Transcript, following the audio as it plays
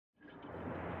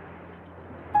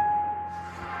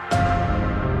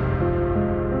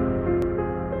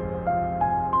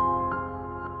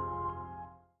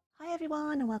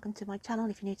welcome to my channel.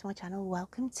 If you're new to my channel,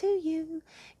 welcome to you.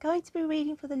 Going to be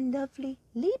reading for the lovely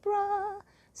Libra.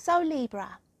 So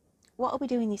Libra, what are we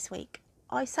doing this week?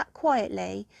 I sat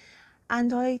quietly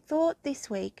and I thought this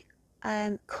week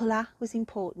colour was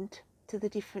important to the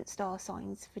different star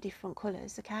signs for different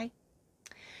colours, okay?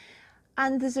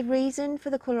 And there's a reason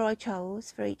for the colour I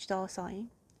chose for each star sign,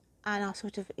 and I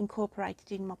sort of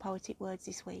incorporated in my poetic words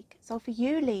this week. So for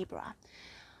you, Libra,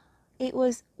 it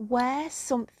was wear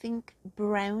something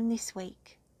brown this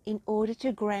week in order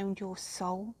to ground your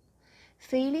soul.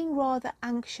 Feeling rather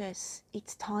anxious,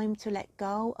 it's time to let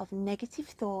go of negative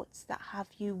thoughts that have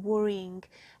you worrying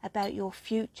about your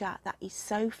future that is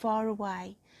so far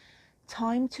away.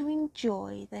 Time to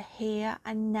enjoy the here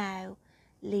and now,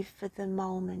 live for the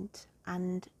moment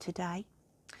and today.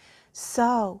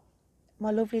 So,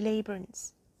 my lovely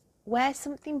Librans, wear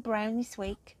something brown this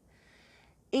week.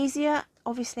 Easier,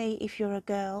 obviously, if you're a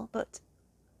girl, but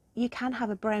you can have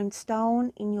a brown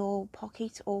stone in your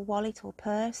pocket or wallet or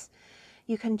purse.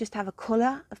 You can just have a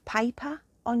colour of paper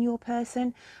on your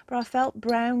person, but I felt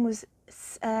brown was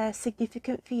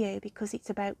significant for you because it's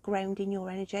about grounding your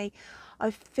energy.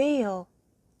 I feel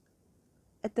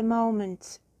at the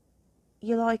moment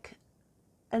you're like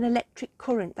an electric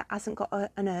current that hasn't got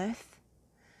an earth,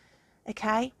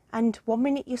 okay? And 1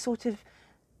 minute you're sort of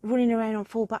running around on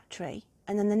full battery,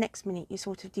 and then the next minute you're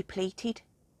sort of depleted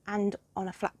and on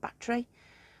a flat battery.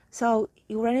 So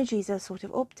your energies are sort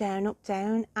of up, down,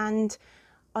 and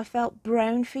I felt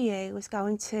brown for you was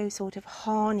going to sort of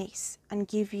harness and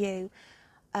give you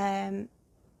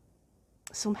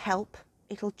some help.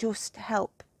 It'll just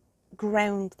help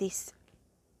ground this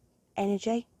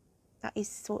energy that is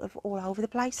sort of all over the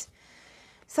place.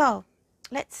 So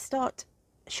let's start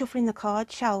shuffling the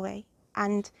cards, shall we,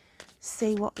 and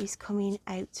see what is coming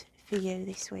out for you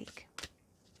this week.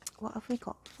 What have we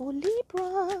got for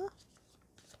Libra?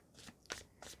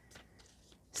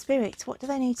 Spirits, what do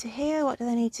they need to hear? What do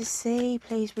they need to see?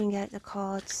 Please bring out the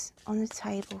cards on the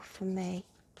table for me.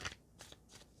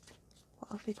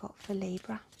 What have we got for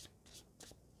Libra?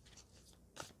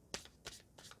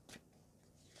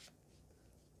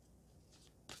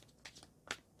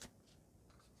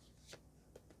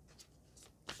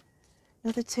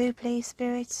 Another two, please,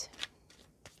 Spirit.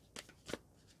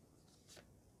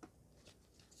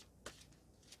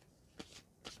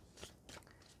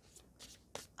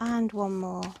 And one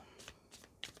more.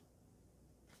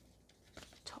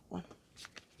 Top one.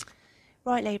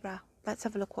 Right, Libra, let's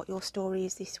have a look what your story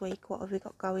is this week. What have we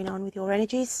got going on with your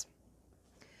energies?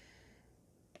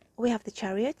 We have the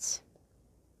Chariot.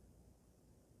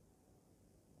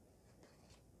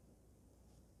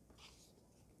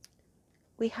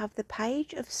 We have the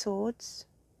Page of Swords.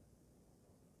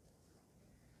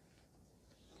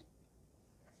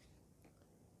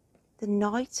 The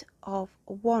Knight of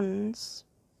Wands.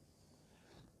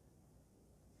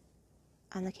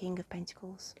 And the King of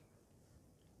Pentacles.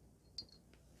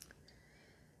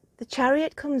 The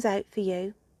Chariot comes out for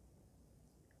you.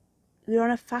 You're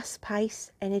on a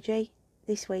fast-paced energy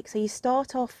this week. So you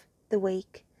start off the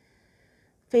week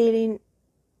feeling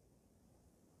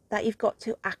that you've got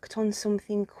to act on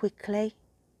something quickly.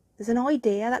 There's an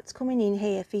idea that's coming in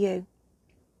here for you.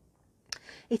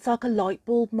 It's like a light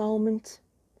bulb moment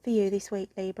for you this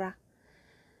week, Libra.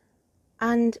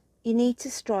 And you need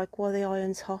to strike while the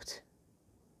iron's hot.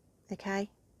 Okay?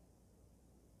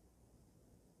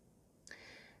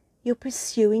 You're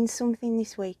pursuing something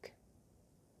this week.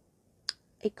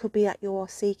 It could be that you're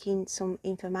seeking some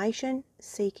information,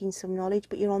 seeking some knowledge,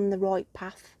 but you're on the right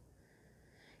path.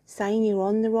 Saying you're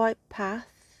on the right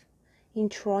path in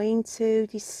trying to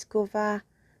discover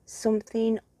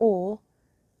something, or,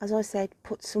 as I said,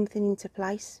 put something into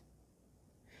place.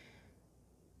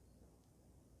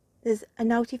 There's a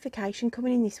notification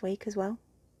coming in this week as well.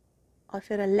 I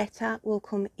feel a letter will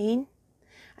come in,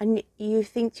 and you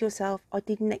think to yourself, I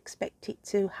didn't expect it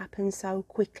to happen so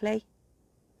quickly.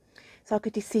 It's like a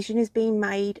decision is being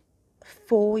made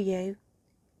for you,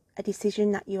 a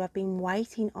decision that you have been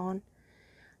waiting on,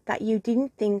 that you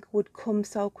didn't think would come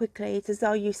so quickly. It's as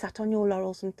though you sat on your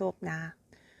laurels and thought, nah,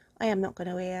 I am not going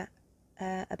to hear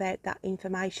about that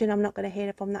information. I'm not going to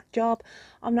hear from that job.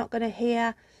 I'm not going to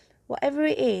hear whatever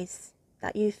it is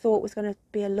that you thought was going to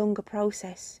be a longer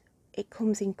process. It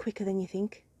comes in quicker than you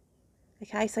think.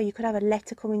 Okay, so you could have a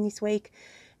letter coming this week.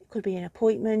 It could be an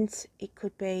appointment. It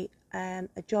could be a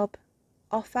job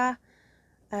offer.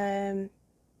 There's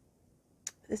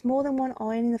more than one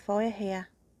iron in the fire here.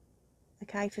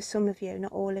 Okay, for some of you,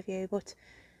 not all of you, but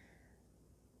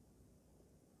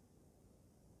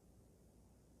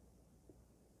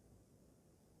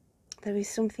there is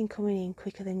something coming in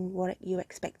quicker than what you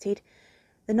expected.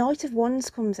 The Knight of Wands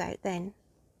comes out then,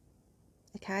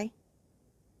 okay?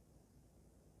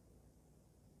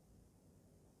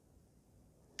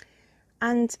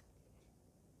 And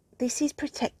this is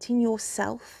protecting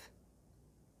yourself,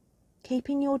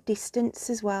 keeping your distance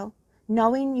as well,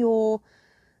 knowing your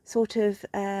sort of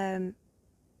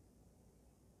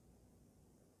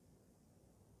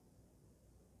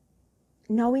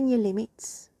knowing your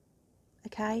limits,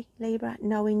 okay, Libra,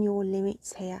 knowing your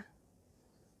limits here.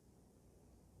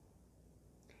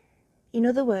 In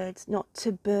other words, not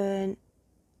to burn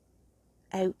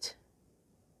out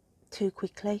too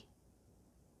quickly.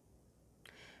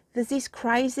 There's this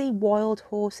crazy wild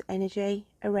horse energy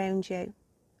around you.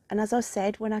 And as I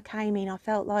said, when I came in, I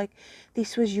felt like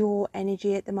this was your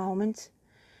energy at the moment.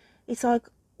 It's like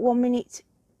 1 minute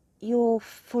you're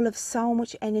full of so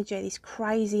much energy, this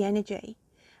crazy energy.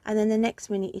 And then the next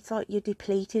minute, it's like you're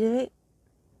depleted of it.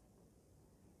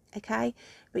 Okay?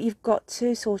 But you've got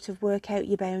to sort of work out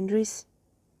your boundaries.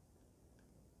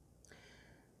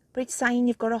 But it's saying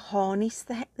you've got to harness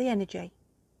the energy.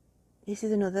 This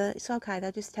is another, it's okay,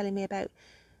 they're just telling me about,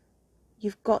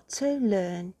 you've got to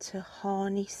learn to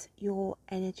harness your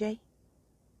energy.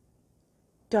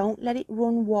 Don't let it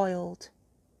run wild.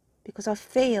 Because I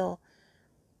feel,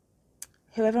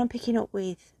 whoever I'm picking up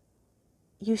with,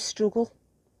 you struggle.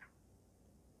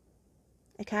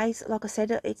 Okay, so like I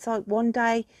said, it's like one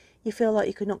day you feel like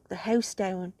you could knock the house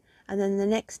down, and then the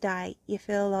next day you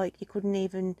feel like you couldn't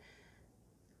even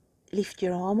lift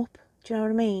your arm up. Do you know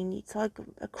what I mean? It's like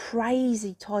a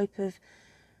crazy type of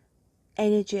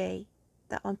energy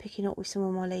that I'm picking up with some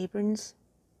of my Librans.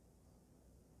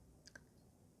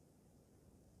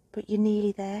 But you're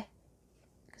nearly there.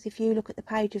 Because if you look at the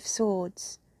Page of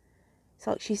Swords, it's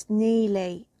like she's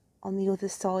nearly on the other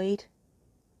side.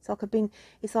 It's like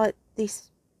it's like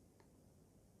this,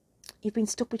 you've been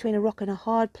stuck between a rock and a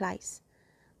hard place,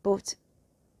 but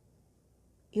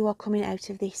you are coming out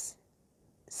of this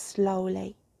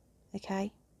slowly,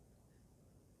 okay?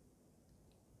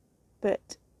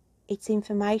 But it's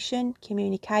information,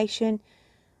 communication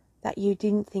that you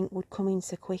didn't think would come in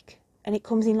so quick. And it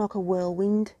comes in like a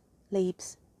whirlwind,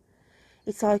 Libs.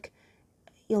 It's like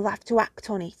you'll have to act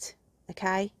on it,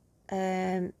 okay?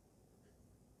 And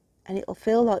it'll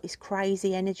feel like this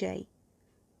crazy energy,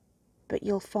 but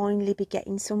you'll finally be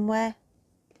getting somewhere,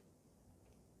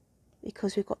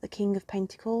 because we've got the King of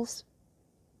Pentacles.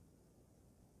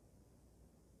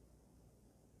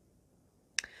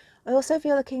 I also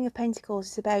feel the King of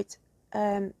Pentacles is about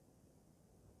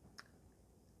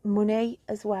money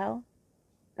as well,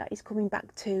 that is coming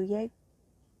back to you.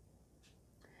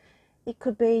 It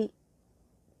could be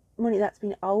money that's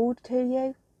been owed to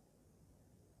you,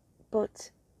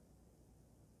 but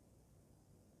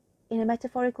in a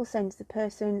metaphorical sense, the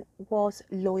person was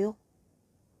loyal,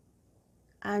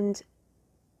 and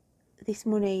this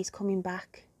money is coming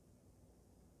back.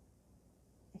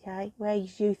 Okay,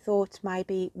 whereas you thought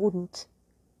maybe it wouldn't,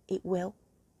 it will.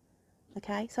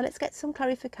 Okay, so let's get some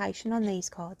clarification on these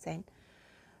cards then.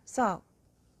 So,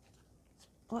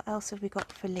 what else have we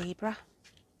got for Libra?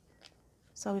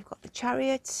 So we've got the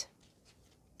Chariot,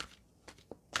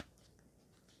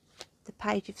 the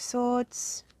Page of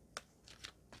Swords,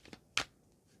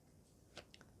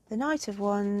 the Knight of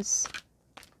Wands,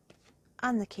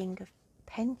 and the King of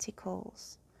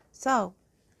Pentacles. So,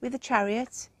 with the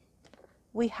Chariot,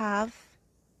 we have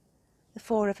the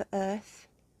Four of Earth,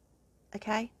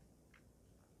 okay?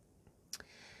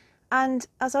 And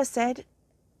as I said,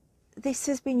 this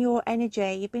has been your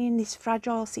energy. You've been in this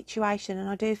fragile situation, and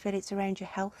I do feel it's around your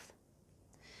health.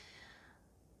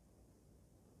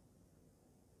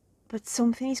 But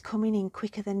something is coming in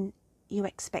quicker than you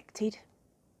expected.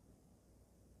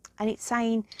 And it's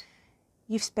saying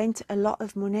you've spent a lot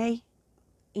of money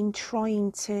in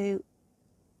trying to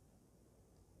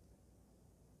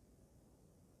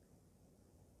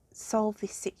solve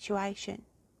this situation,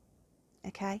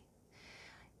 okay?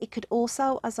 It could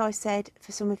also, as I said,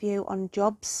 for some of you on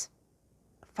jobs,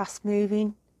 fast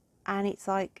moving, and it's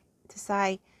like to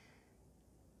say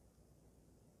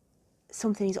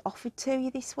something is offered to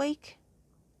you this week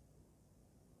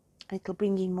and it'll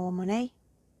bring in more money,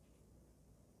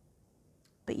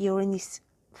 but you're in this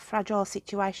fragile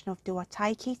situation of, do I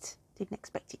take it? Didn't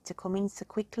expect it to come in so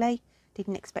quickly,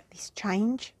 didn't expect this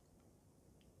change.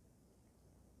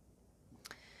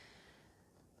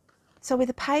 So with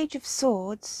the Page of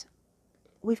Swords,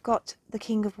 we've got the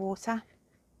King of Water,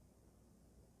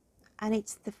 and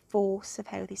it's the force of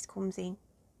how this comes in.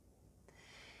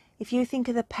 If you think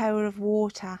of the power of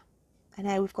water and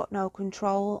how we've got no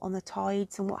control on the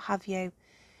tides and what have you,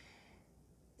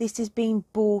 this is being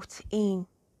brought in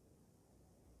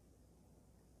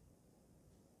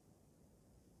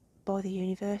by the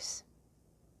universe,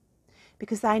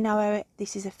 because they know how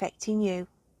this is affecting you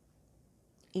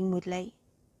inwardly,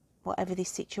 whatever this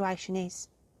situation is.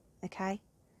 Okay,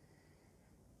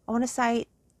 I want to say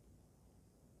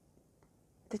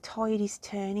the tide is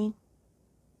turning,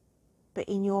 but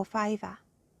in your favour.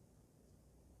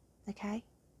 Okay,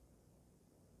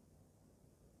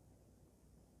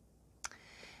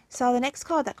 so the next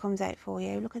card that comes out for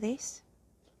you, look at this,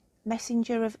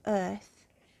 Messenger of Earth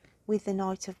with the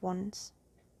Knight of Wands.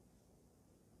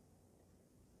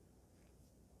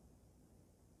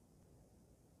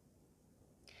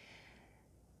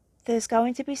 There's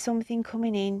going to be something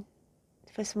coming in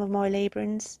for some of my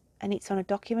Librans, and it's on a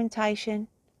documentation,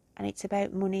 and it's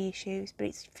about money issues, but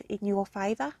it's in your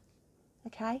favour.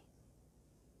 Okay,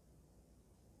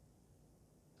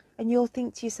 and you'll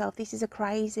think to yourself, this is a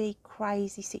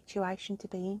crazy situation to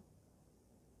be in.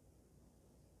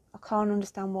 I can't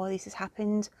understand why this has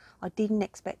happened. I didn't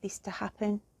expect this to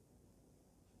happen.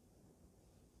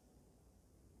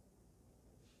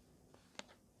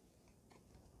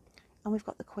 And we've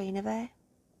got the Queen of Air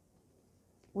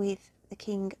with the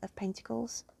King of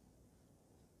Pentacles.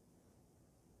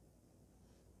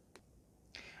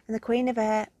 And the Queen of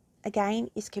Air, again,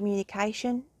 is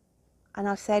communication. And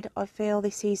I said, I feel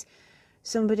this is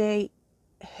somebody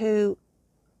who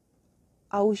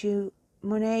owes you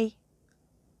money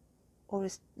or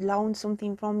has loaned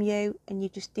something from you and you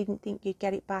just didn't think you'd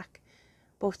get it back.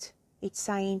 But it's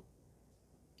saying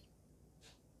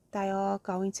they are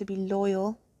going to be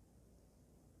loyal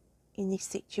in this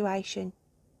situation,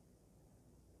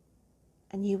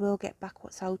 and you will get back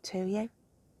what's owed to you.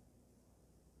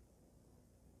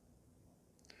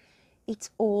 It's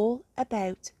all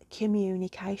about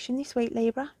communication this week,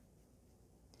 Libra.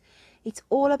 It's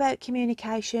all about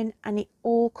communication, and it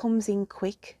all comes in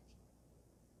quick.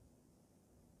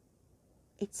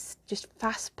 It's just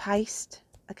fast paced,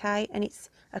 okay? And it's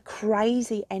a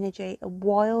crazy energy, a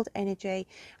wild energy,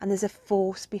 and there's a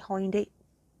force behind it.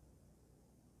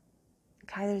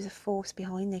 Okay, there's a force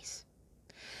behind this.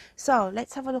 So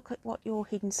let's have a look at what your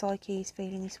hidden psyche is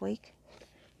feeling this week.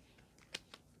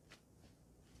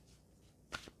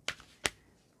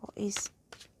 What is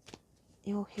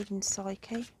your hidden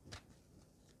psyche?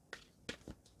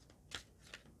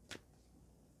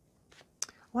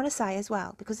 I want to say as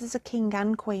well, because there's a king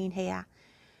and queen here,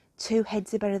 2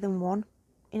 heads are better than 1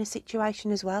 in a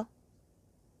situation as well.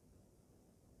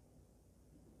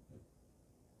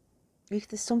 If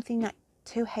there's something that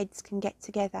 2 heads can get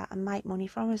together and make money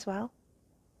from as well,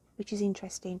 which is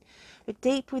interesting. But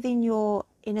deep within your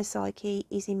inner psyche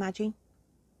is Imagine.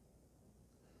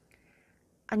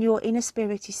 And your inner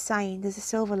spirit is saying there's a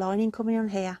silver lining coming on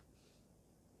here.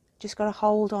 Just got to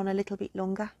hold on a little bit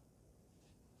longer.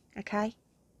 Okay?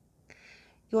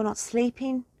 You're not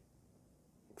sleeping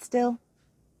still.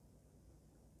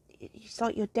 It's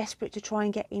like you're desperate to try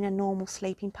and get in a normal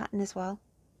sleeping pattern as well.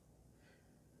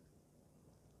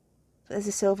 But there's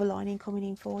a silver lining coming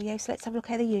in for you. So let's have a look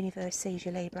how the universe sees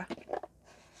you, Libra.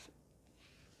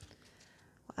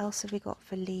 What else have we got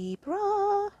for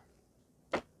Libra?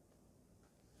 But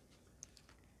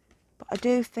I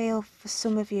do feel for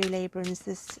some of you Librans,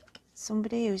 there's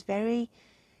somebody who's very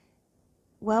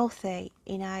wealthy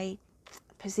in a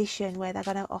position where they're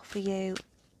going to offer you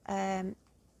a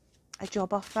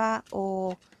job offer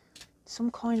or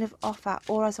some kind of offer,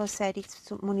 or as I said, it's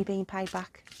some money being paid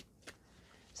back.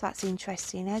 So that's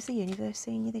interesting. How's the universe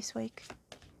seeing you this week?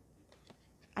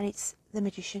 And it's the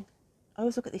Magician. I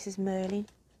always look at this as Merlin,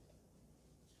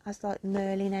 as like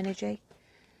Merlin energy.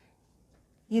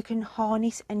 You can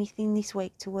harness anything this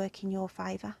week to work in your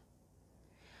favour.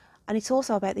 And it's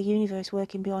also about the universe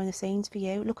working behind the scenes for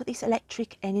you. Look at this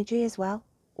electric energy as well.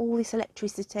 All this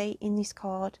electricity in this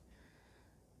card.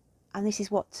 And this is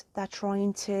what they're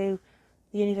trying to...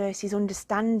 The universe is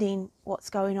understanding what's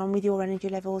going on with your energy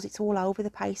levels. It's all over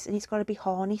the place and it's got to be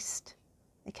harnessed.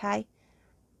 Okay?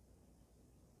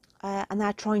 And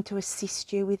they're trying to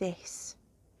assist you with this.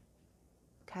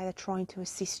 Okay? They're trying to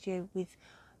assist you with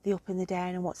the up and the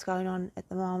down and what's going on at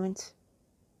the moment.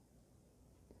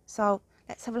 So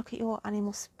let's have a look at your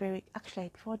animal spirit. Actually,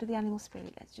 before I do the animal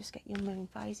spirit, let's just get your moon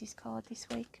phases card this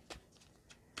week.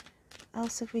 What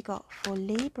else have we got for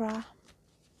Libra?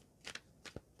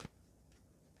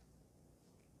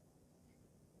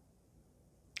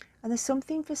 And there's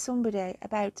something for somebody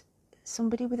about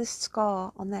somebody with a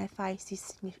scar on their face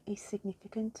is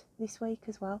significant this week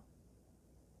as well.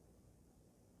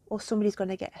 Or somebody's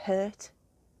going to get hurt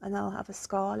and they'll have a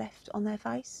scar left on their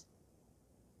face.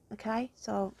 Okay,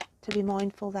 so to be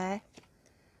mindful there.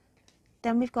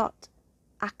 Then we've got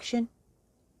action.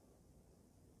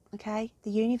 okay?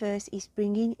 The universe is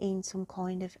bringing in some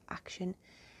kind of action.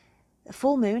 A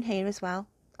full moon here as well.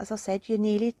 As I said, you're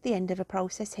nearly at the end of a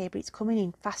process here, but it's coming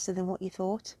in faster than what you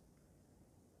thought.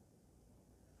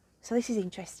 So this is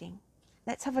interesting.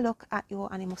 Let's have a look at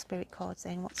your animal spirit cards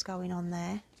then, what's going on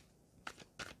there.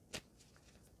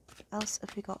 What else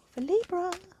have we got for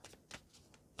Libra?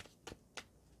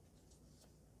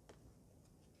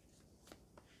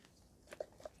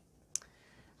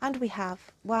 And we have,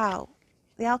 wow,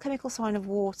 the alchemical sign of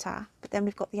water, but then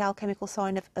we've got the alchemical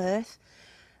sign of earth.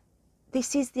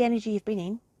 This is the energy you've been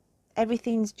in.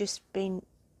 Everything's just been,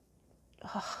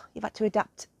 oh, you've had to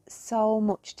adapt so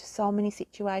much to so many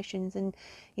situations, and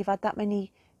you've had that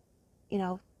many, you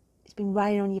know, it's been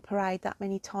raining on your parade that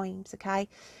many times, okay?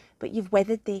 But you've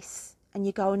weathered this and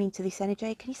you're going into this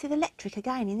energy. Can you see the electric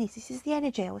again in this? This is the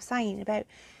energy I was saying about.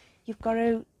 You've got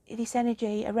to, this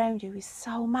energy around you is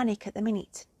so manic at the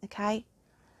minute, okay?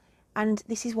 And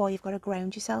this is why you've got to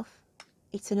ground yourself.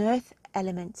 It's an earth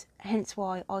element, hence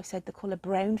why I said the colour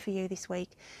brown for you this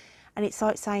week. And it's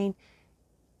like saying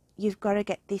you've got to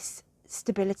get this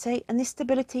stability, and this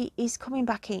stability is coming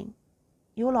back in.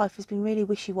 Your life has been really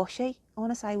wishy-washy. I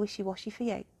want to say wishy-washy for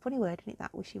you. Funny word, isn't it,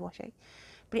 that, wishy-washy?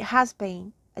 But it has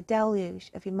been a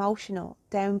deluge of emotional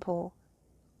downpour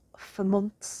for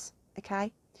months,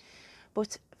 okay?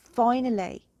 But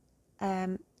finally,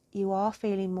 you are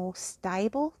feeling more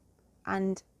stable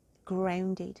and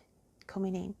grounded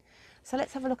coming in. So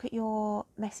let's have a look at your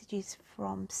messages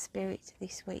from Spirit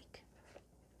this week,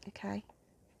 okay?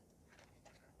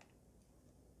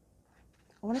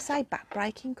 I want to say back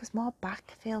breaking because my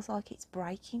back feels like it's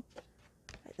breaking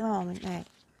at the moment now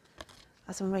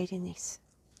as I'm reading this.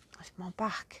 That's my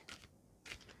back.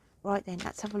 Right then,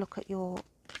 let's have a look at your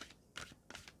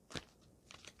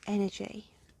energy.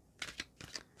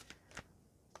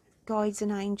 Guides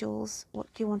and angels,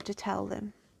 what do you want to tell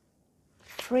them?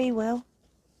 Free will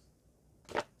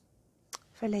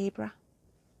for Libra.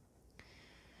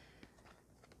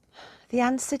 The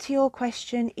answer to your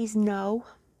question is no.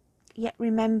 Yet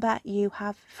remember, you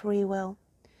have free will.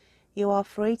 You are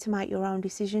free to make your own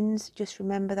decisions. Just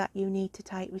remember that you need to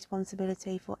take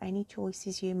responsibility for any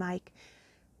choices you make.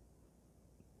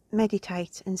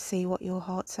 Meditate and see what your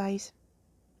heart says.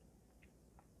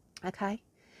 Okay?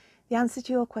 The answer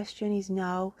to your question is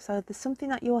no. So there's something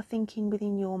that you're thinking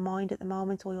within your mind at the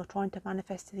moment, or you're trying to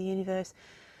manifest to the universe,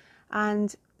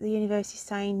 and the universe is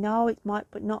saying no, it might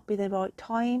but not be the right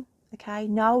time. Okay?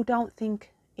 No, don't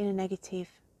think in a negative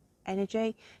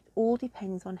energy. It all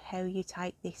depends on how you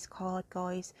take this card,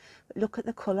 guys. But look at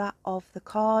the colour of the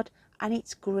card, and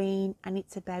it's green, and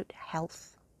it's about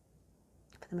health.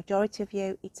 For the majority of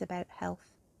you, it's about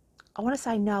health. I want to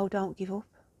say no, don't give up.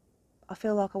 I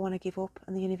feel like I want to give up,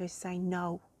 and the universe is saying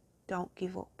no, don't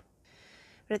give up.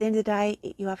 But at the end of the day,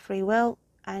 you have free will,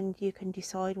 and you can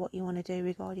decide what you want to do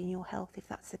regarding your health if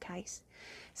that's the case.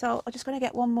 So I'm just going to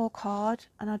get one more card,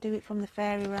 and I'll do it from the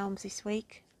fairy realms this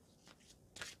week.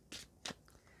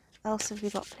 What else have we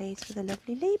got, please, for the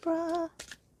lovely Libra?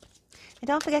 And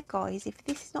don't forget, guys, if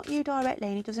this is not you directly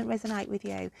and it doesn't resonate with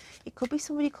you, it could be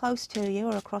somebody close to you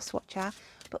or a cross-watcher.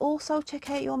 But also check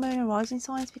out your moon and rising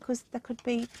signs, because there could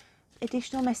be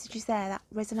additional messages there that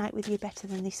resonate with you better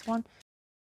than this one.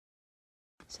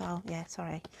 So, yeah,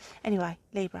 sorry. Anyway,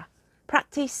 Libra.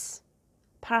 Practice,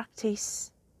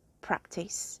 practice,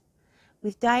 practice.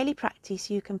 With daily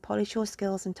practice, you can polish your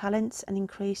skills and talents and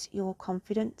increase your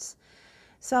confidence.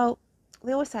 So,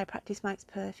 we always say practice makes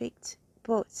perfect,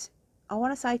 but I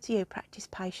want to say to you, practice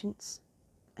patience.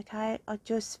 Okay? I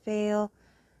just feel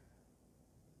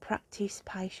practice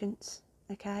patience.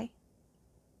 Okay?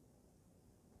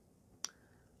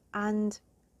 And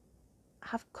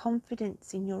have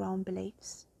confidence in your own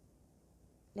beliefs.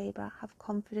 Libra, have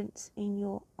confidence in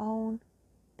your own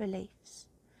beliefs.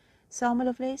 So, my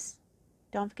lovelies,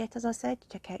 don't forget, as I said,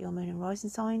 check out your moon and rising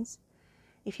signs.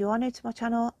 If you are new to my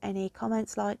channel, any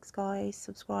comments, likes, guys,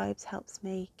 subscribes helps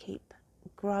me keep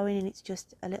growing, and it's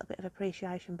just a little bit of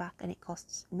appreciation back, and it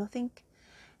costs nothing.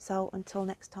 So until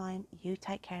next time, you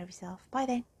take care of yourself. Bye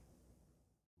then.